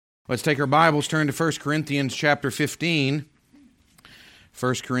Let's take our Bibles, turn to 1 Corinthians chapter 15.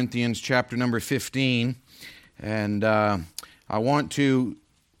 1 Corinthians chapter number 15. And I want to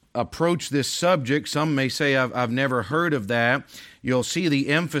approach this subject. Some may say, I've never heard of that. You'll see the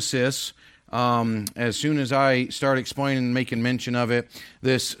emphasis as soon as I start explaining and making mention of it,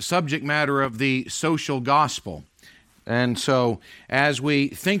 this subject matter of the social gospel. And so as we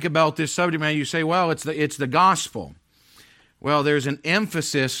think about this subject matter, you say, well, it's the gospel. Well, there's an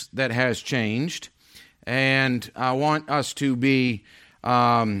emphasis that has changed, and I want us to be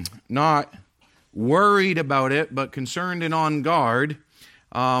not worried about it, but concerned and on guard,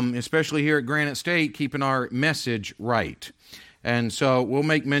 especially here at Granite State, keeping our message right. And so we'll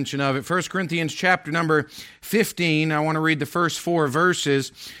make mention of it. 1 Corinthians chapter number 15, I want to read the first 4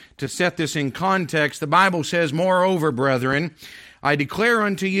 verses to set this in context. The Bible says, "Moreover, brethren, I declare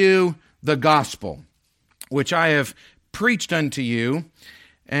unto you the gospel, which I have preached unto you,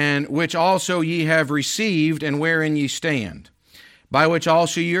 and which also ye have received, and wherein ye stand, by which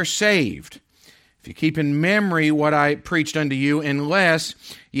also ye are saved, if you keep in memory what I preached unto you, unless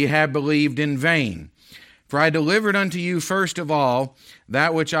ye have believed in vain. For I delivered unto you first of all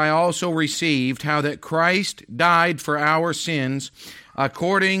that which I also received, how that Christ died for our sins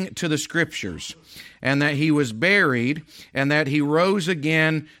according to the Scriptures, and that he was buried, and that he rose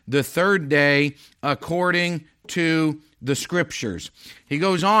again the third day according to the Scriptures." He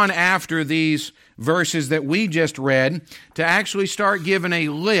goes on after these verses that we just read to actually start giving a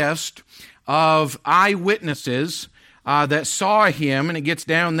list of eyewitnesses that saw him, and it gets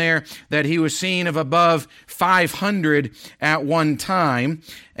down there that he was seen of above 500 at one time,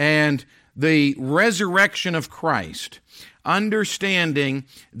 and the resurrection of Christ, understanding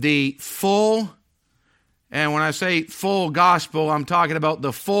the full, and when I say full gospel, I'm talking about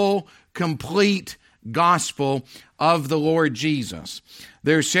the full, complete gospel of the Lord Jesus.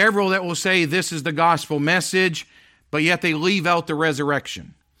 There's several that will say this is the gospel message, but yet they leave out the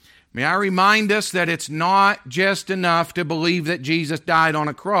resurrection. May I remind us that it's not just enough to believe that Jesus died on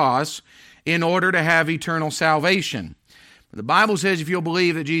a cross in order to have eternal salvation. The Bible says if you'll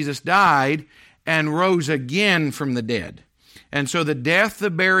believe that Jesus died and rose again from the dead. And so the death,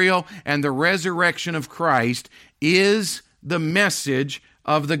 the burial, and the resurrection of Christ is the message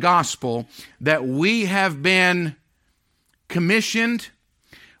of the gospel that we have been commissioned,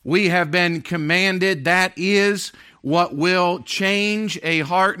 we have been commanded. That is what will change a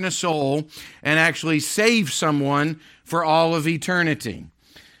heart and a soul and actually save someone for all of eternity.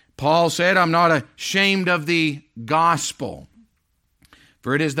 Paul said, "I'm not ashamed of the gospel,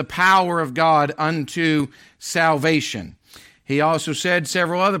 for it is the power of God unto salvation." He also said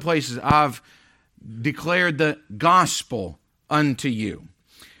several other places, "I've declared the gospel unto you."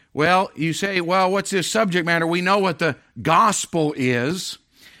 Well, you say, well, what's this subject matter? We know what the gospel is.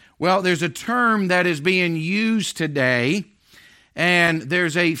 Well, there's a term that is being used today, and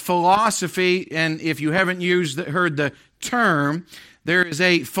there's a philosophy, and if you haven't heard the term, there is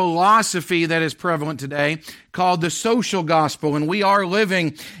a philosophy that is prevalent today called the social gospel, and we are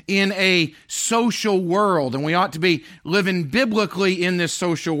living in a social world, and we ought to be living biblically in this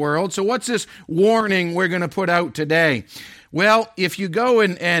social world. So what's this warning we're going to put out today? Well, if you go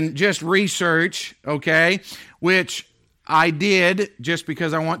and just research, okay, which I did just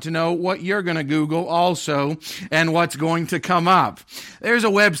because I want to know what you're going to Google also and what's going to come up. There's a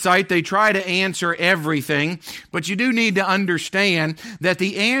website, they try to answer everything, but you do need to understand that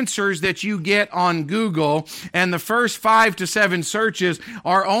the answers that you get on Google and the first 5 to 7 searches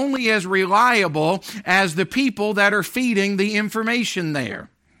are only as reliable as the people that are feeding the information there.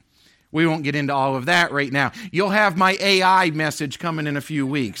 We won't get into all of that right now. You'll have my AI message coming in a few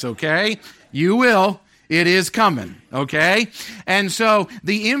weeks, okay? You will. It is coming, okay? And so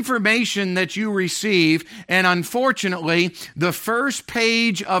the information that you receive, and unfortunately, the first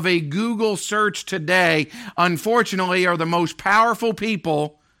page of a Google search today, unfortunately, are the most powerful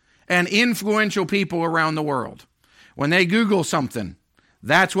people and influential people around the world. When they Google something,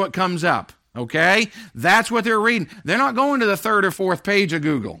 that's what comes up, okay? That's what they're reading. They're not going to the 3rd or 4th page of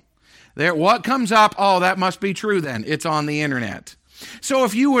Google. What comes up, oh, that must be true then. It's on the internet. So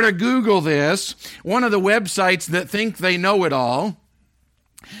if you were to Google this, one of the websites that think they know it all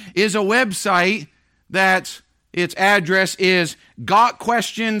is a website that its address is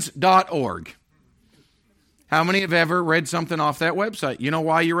gotquestions.org. How many have ever read something off that website? You know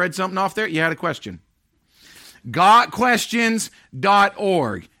why you read something off there? You had a question.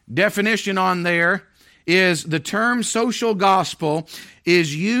 Gotquestions.org. Definition on there is the term social gospel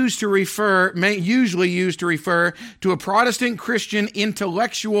is usually used to refer to a Protestant Christian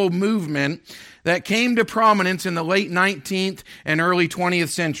intellectual movement that came to prominence in the late 19th and early 20th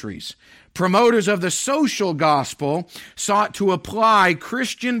centuries. Promoters of the social gospel sought to apply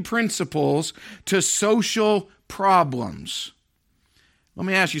Christian principles to social problems. Let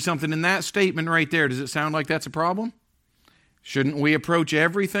me ask you something. In that statement right there, does it sound like that's a problem? Shouldn't we approach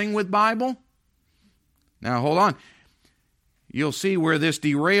everything with Bible? Now, hold on. You'll see where this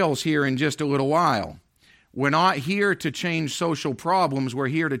derails here in just a little while. We're not here to change social problems. We're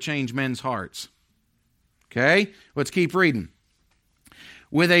here to change men's hearts. Okay? Let's keep reading.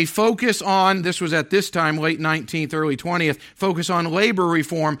 With a focus on, this was at this time, late 19th, early 20th, focus on labor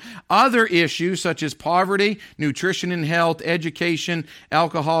reform, other issues such as poverty, nutrition and health, education,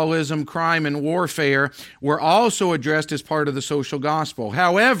 alcoholism, crime, and warfare were also addressed as part of the social gospel.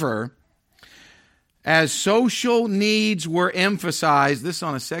 However, as social needs were emphasized, this is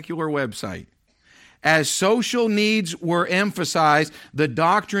on a secular website, as social needs were emphasized, the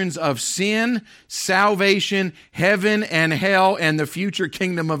doctrines of sin, salvation, heaven and hell, and the future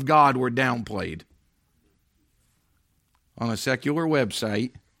kingdom of God were downplayed. On a secular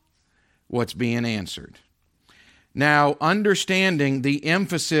website, what's being answered? Now, understanding the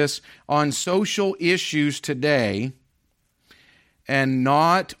emphasis on social issues today and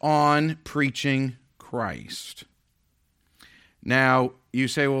not on preaching Christ. Now, you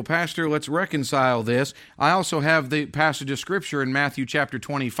say, well, Pastor, let's reconcile this. I also have the passage of Scripture in Matthew chapter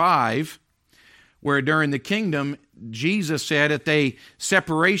 25, where during the kingdom, Jesus said at the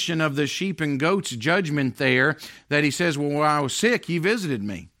separation of the sheep and goats judgment there, that he says, well, when I was sick, you visited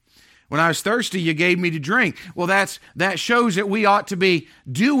me. When I was thirsty, you gave me to drink. Well, that shows that we ought to be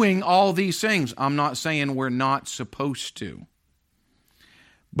doing all these things. I'm not saying we're not supposed to.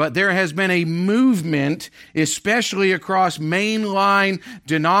 But there has been a movement, especially across mainline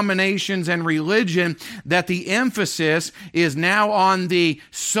denominations and religion, that the emphasis is now on the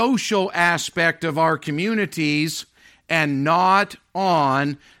social aspect of our communities and not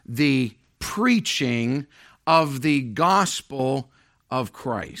on the preaching of the gospel of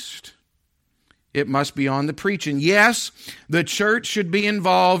Christ. It must be on the preaching. Yes, the church should be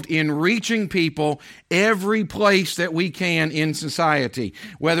involved in reaching people every place that we can in society,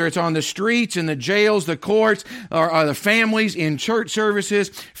 whether it's on the streets, in the jails, the courts, or the families, in church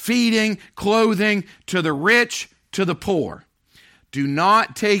services, feeding, clothing, to the rich, to the poor. Do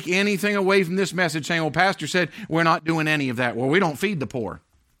not take anything away from this message saying, well, Pastor said we're not doing any of that. Well, we don't feed the poor.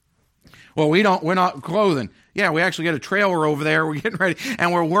 Well, we're not clothing. Yeah, we actually got a trailer over there. We're getting ready,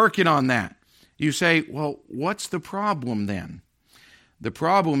 and we're working on that. You say, well, what's the problem then? The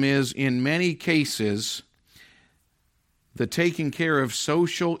problem is, in many cases, the taking care of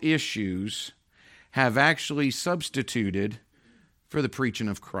social issues have actually substituted for the preaching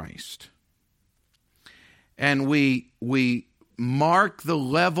of Christ. And we mark the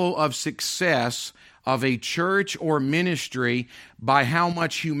level of success of a church or ministry by how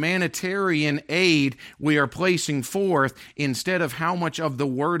much humanitarian aid we are placing forth instead of how much of the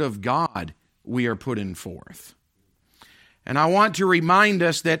Word of God we are putting forth. And I want to remind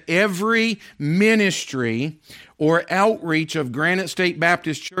us that every ministry or outreach of Granite State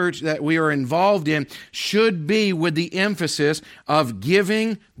Baptist Church that we are involved in should be with the emphasis of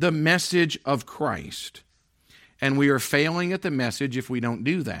giving the message of Christ. And we are failing at the message if we don't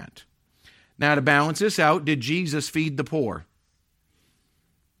do that. Now, to balance this out, did Jesus feed the poor?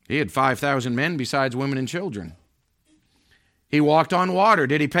 He had 5,000 men besides women and children. He walked on water.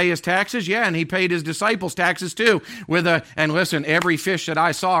 Did he pay his taxes? Yeah, and he paid his disciples' taxes too. And listen, every fish that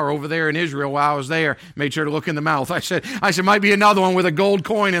I saw over there in Israel while I was there, made sure to look in the mouth. I said, might be another one with a gold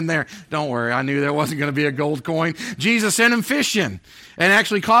coin in there. Don't worry, I knew there wasn't going to be a gold coin. Jesus sent him fishing and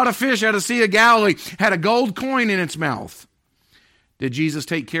actually caught a fish out of the Sea of Galilee, had a gold coin in its mouth. Did Jesus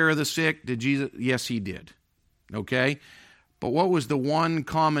take care of the sick? Yes, he did. Okay? But what was the one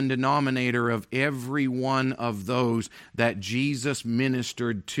common denominator of every one of those that Jesus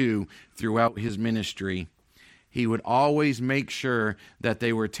ministered to throughout his ministry? He would always make sure that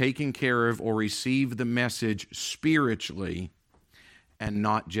they were taken care of or received the message spiritually and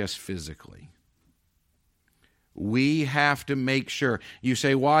not just physically. We have to make sure. You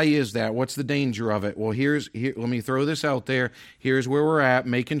say, why is that? What's the danger of it? Well, let me throw this out there. Here's where we're at,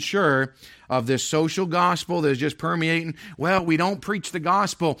 making sure of this social gospel that's just permeating. Well, we don't preach the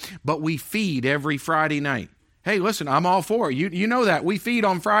gospel, but we feed every Friday night. Hey, listen, I'm all for it. You know that. We feed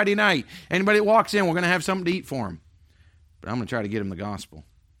on Friday night. Anybody that walks in, we're going to have something to eat for them. But I'm going to try to get them the gospel.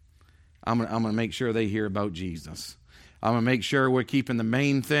 I'm going to make sure they hear about Jesus. I'm going to make sure we're keeping the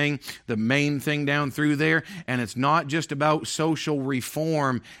main thing down through there. And it's not just about social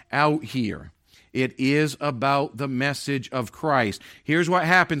reform out here. It is about the message of Christ. Here's what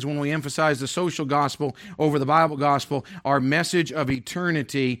happens when we emphasize the social gospel over the Bible gospel. Our message of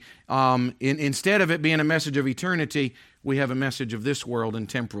eternity, instead of it being a message of eternity, we have a message of this world and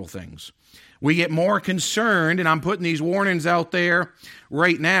temporal things. We get more concerned, and I'm putting these warnings out there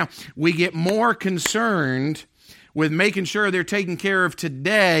right now, we get more concerned with making sure they're taken care of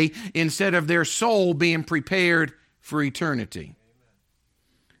today instead of their soul being prepared for eternity.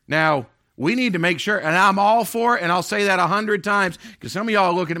 Now, we need to make sure, and I'm all for it, and I'll say that 100 times, because some of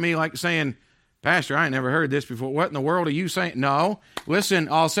y'all are looking at me like saying, Pastor, I ain't never heard this before. What in the world are you saying? No. Listen,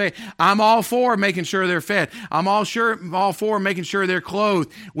 I'll say, I'm all for making sure they're fed. I'm all for making sure they're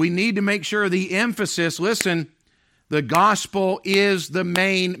clothed. We need to make sure the emphasis, listen, the gospel is the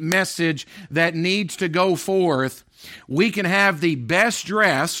main message that needs to go forth. We can have the best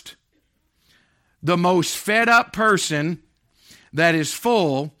dressed, the most fed up person that is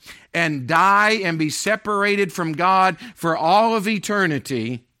full and die and be separated from God for all of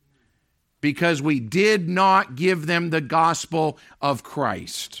eternity because we did not give them the gospel of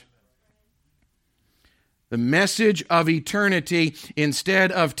Christ. The message of eternity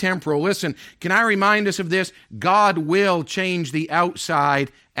instead of temporal. Listen, can I remind us of this? God will change the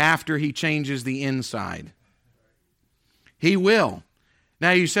outside after He changes the inside. He will.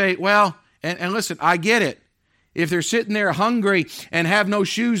 Now you say, well, and listen, I get it. If they're sitting there hungry and have no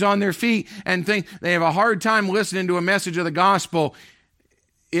shoes on their feet and think they have a hard time listening to a message of the gospel,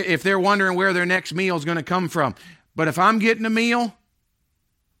 if they're wondering where their next meal is going to come from. But if I'm getting a meal,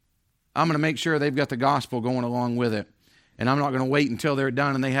 I'm going to make sure they've got the gospel going along with it. And I'm not going to wait until they're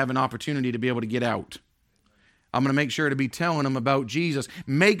done and they have an opportunity to be able to get out. I'm going to make sure to be telling them about Jesus.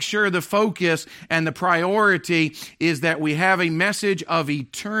 Make sure the focus and the priority is that we have a message of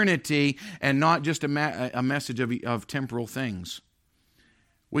eternity and not just a message of temporal things.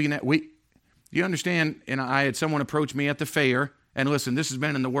 You understand? And I had someone approach me at the fair. And listen, this has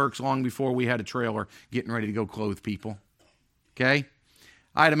been in the works long before we had a trailer getting ready to go clothe people. Okay?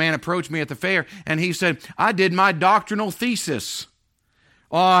 I had a man approach me at the fair, and he said, I did my doctrinal thesis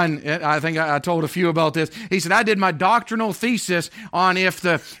on, I think I told a few about this. He said, I did my doctrinal thesis on if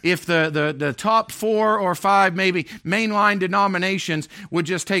the top 4 or 5 maybe mainline denominations would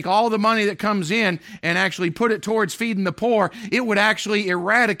just take all the money that comes in and actually put it towards feeding the poor, it would actually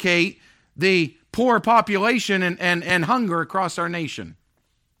eradicate the poor population and hunger across our nation.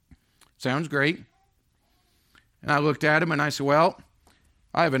 Sounds great. And I looked at him and I said, well,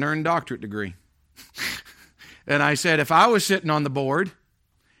 I have an earned doctorate degree. And I said, if I was sitting on the board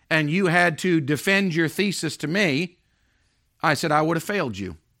and you had to defend your thesis to me, I said, I would have failed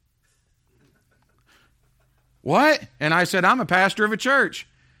you. What? And I said, I'm a pastor of a church.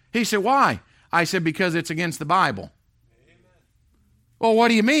 He said, why? I said, because it's against the Bible. Amen. Well, what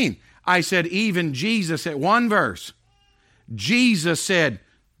do you mean? I said, even Jesus, at one verse, Jesus said,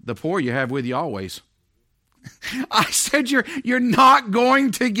 the poor you have with you always. I said, you're not going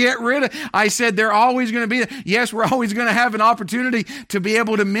to get rid of. I said, they're always going to be there. Yes, we're always going to have an opportunity to be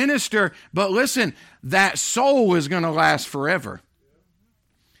able to minister. But listen, that soul is going to last forever.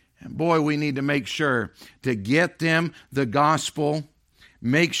 And boy, we need to make sure to get them the gospel.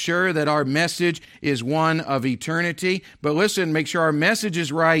 Make sure that our message is one of eternity. But listen, make sure our message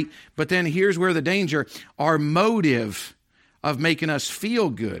is right. But then here's where the danger, our motive of making us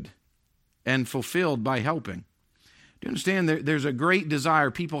feel good and fulfilled by helping. Do you understand? There's a great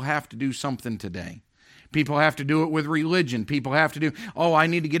desire. People have to do something today. People have to do it with religion. People have to do, I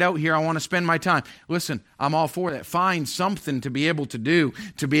need to get out here. I want to spend my time. Listen, I'm all for that. Find something to be able to do,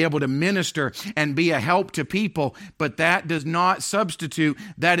 to be able to minister and be a help to people. But that does not substitute.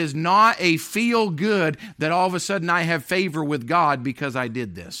 That is not a feel good that all of a sudden I have favor with God because I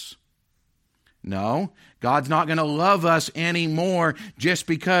did this. No, God's not going to love us anymore just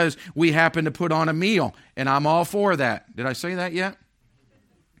because we happen to put on a meal. And I'm all for that. Did I say that yet?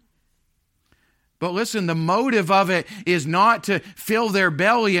 But listen, the motive of it is not to fill their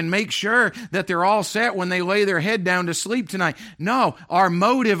belly and make sure that they're all set when they lay their head down to sleep tonight. No, our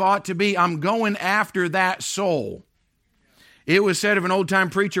motive ought to be, I'm going after that soul. It was said of an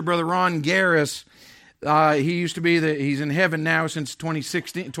old-time preacher, Brother Ron Garris. He used to be, he's in heaven now since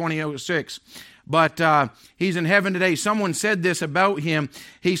 2006. But he's in heaven today. Someone said this about him.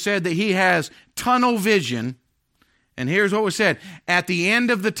 He said that he has tunnel vision. And here's what was said. At the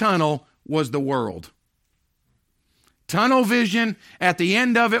end of the tunnel was the world. Tunnel vision, at the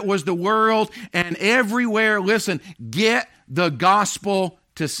end of it was the world. And everywhere, listen, get the gospel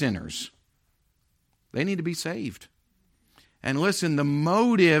to sinners. They need to be saved. And listen, the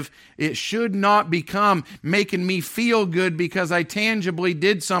motive, it should not become making me feel good because I tangibly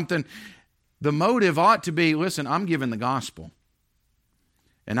did something. The motive ought to be, listen, I'm giving the gospel.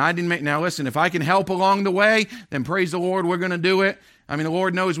 And I didn't make, now listen, if I can help along the way, then praise the Lord, we're going to do it. I mean, the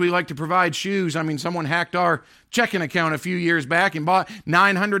Lord knows we like to provide shoes. I mean, someone hacked our checking account a few years back and bought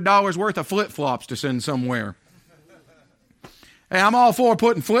 $900 worth of flip-flops to send somewhere. Hey, I'm all for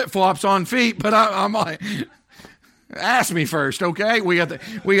putting flip-flops on feet, but I'm like, ask me first, okay? We got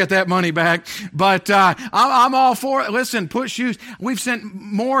that money back. But I'm all for it. Listen, put shoes. We've sent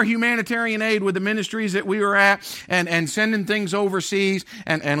more humanitarian aid with the ministries that we were at and sending things overseas.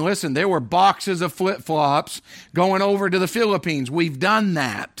 And listen, there were boxes of flip-flops going over to the Philippines. We've done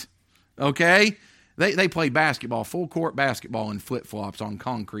that, okay? They play basketball, full court basketball in flip-flops on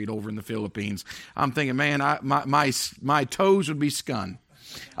concrete over in the Philippines. I'm thinking, man, my toes would be scun.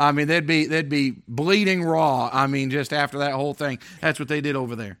 I mean, they'd be bleeding raw. I mean, just after that whole thing. That's what they did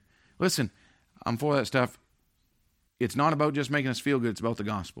over there. Listen, I'm for that stuff. It's not about just making us feel good. It's about the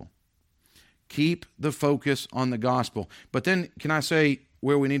gospel. Keep the focus on the gospel. But then, can I say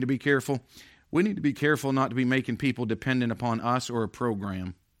where we need to be careful? We need to be careful not to be making people dependent upon us or a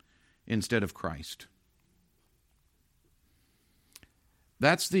program instead of Christ.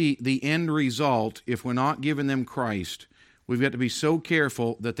 That's the end result if we're not giving them Christ. We've got to be so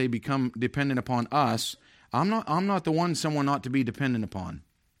careful that they become dependent upon us. I'm not the one someone ought to be dependent upon.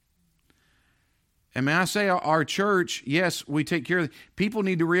 And may I say, our church, yes, we take care of it. People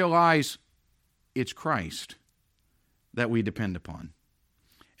need to realize it's Christ that we depend upon.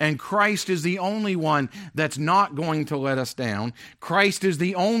 And Christ is the only one that's not going to let us down. Christ is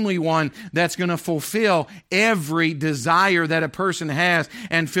the only one that's going to fulfill every desire that a person has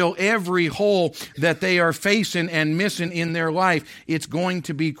and fill every hole that they are facing and missing in their life. It's going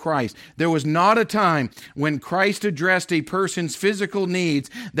to be Christ. There was not a time when Christ addressed a person's physical needs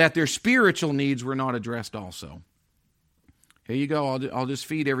that their spiritual needs were not addressed also. Here you go. I'll just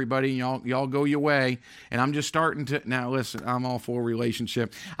feed everybody, and y'all go your way. And I'm just starting to, now listen, I'm all for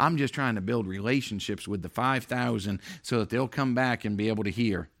relationship. I'm just trying to build relationships with the 5,000 so that they'll come back and be able to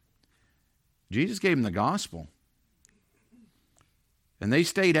hear. Jesus gave them the gospel. And they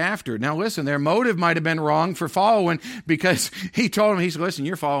stayed after it. Now listen, their motive might have been wrong for following because he told them, he said, listen,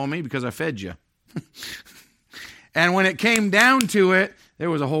 you're following me because I fed you. And when it came down to it, there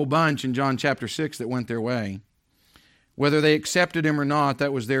was a whole bunch in John chapter 6 that went their way. Whether they accepted him or not,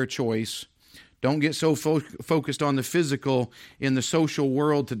 that was their choice. Don't get so focused on the physical in the social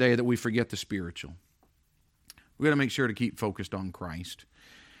world today that we forget the spiritual. We've got to make sure to keep focused on Christ.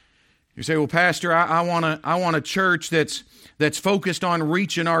 You say, well, Pastor, I want a church that's focused on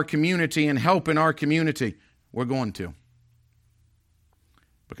reaching our community and helping our community. We're going to.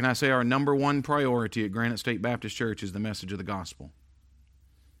 But can I say our number one priority at Granite State Baptist Church is the message of the gospel.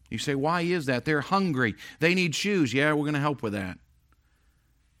 You say, why is that? They're hungry. They need shoes. Yeah, we're going to help with that.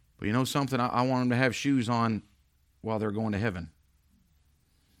 But you know something? I want them to have shoes on while they're going to heaven.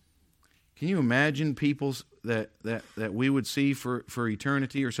 Can you imagine people that we would see for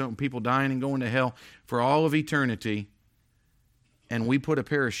eternity or something, people dying and going to hell for all of eternity, and we put a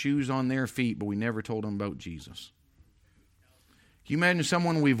pair of shoes on their feet, but we never told them about Jesus? Can you imagine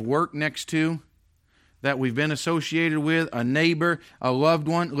someone we've worked next to, that we've been associated with, a neighbor, a loved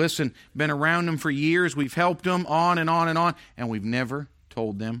one, listen, been around them for years, we've helped them on and on and on, and we've never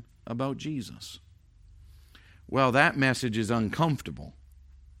told them about Jesus? Well, that message is uncomfortable.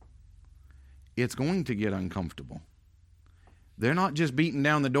 It's going to get uncomfortable. They're not just beating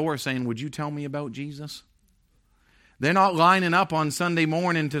down the door saying, would you tell me about Jesus? They're not lining up on Sunday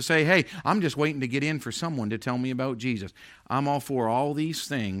morning to say, hey, I'm just waiting to get in for someone to tell me about Jesus. I'm all for all these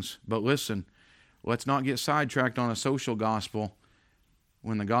things, but listen, let's not get sidetracked on a social gospel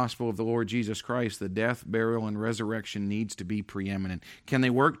when the gospel of the Lord Jesus Christ, the death, burial, and resurrection needs to be preeminent. Can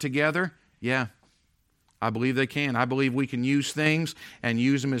they work together? Yeah, I believe they can. I believe we can use things and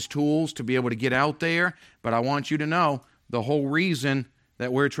use them as tools to be able to get out there, but I want you to know the whole reason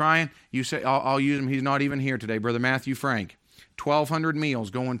that we're trying, you say, I'll use him, he's not even here today, Brother Matthew Frank. 1,200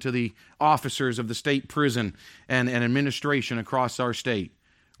 meals going to the officers of the state prison and administration across our state.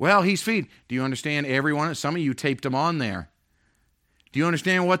 Well, he's feeding. Do you understand everyone? Some of you taped them on there. Do you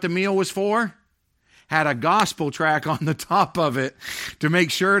understand what the meal was for? Had a gospel track on the top of it to make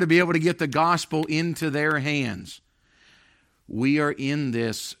sure to be able to get the gospel into their hands. We are in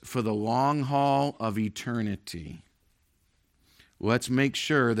this for the long haul of eternity. Let's make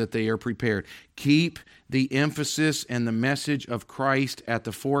sure that they are prepared. Keep the emphasis and the message of Christ at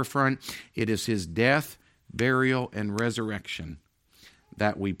the forefront. It is his death, burial, and resurrection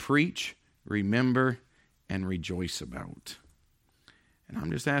that we preach, remember, and rejoice about. And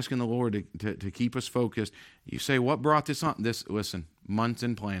I'm just asking the Lord to keep us focused. You say, what brought this on? Listen, months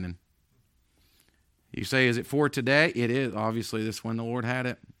in planning. You say, is it for today? It is. Obviously, this is when the Lord had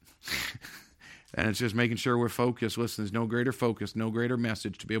it. And it's just making sure we're focused. Listen, there's no greater focus, no greater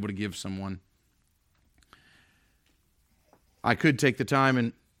message to be able to give someone. I could take the time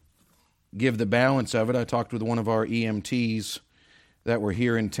and give the balance of it. I talked with one of our EMTs that were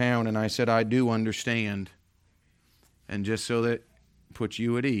here in town, and I said, I do understand. And just so that puts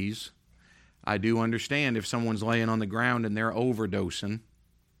you at ease, I do understand if someone's laying on the ground and they're overdosing.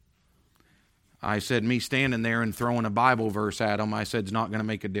 I said, me standing there and throwing a Bible verse at them, I said, it's not going to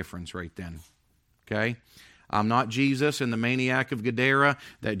make a difference right then. Okay? I'm not Jesus and the maniac of Gadara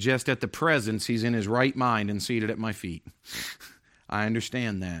that just at the presence he's in his right mind and seated at my feet. I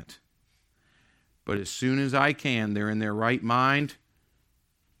understand that. But as soon as I can, they're in their right mind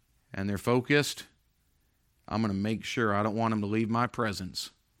and they're focused, I'm going to make sure I don't want them to leave my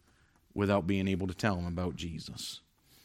presence without being able to tell them about Jesus.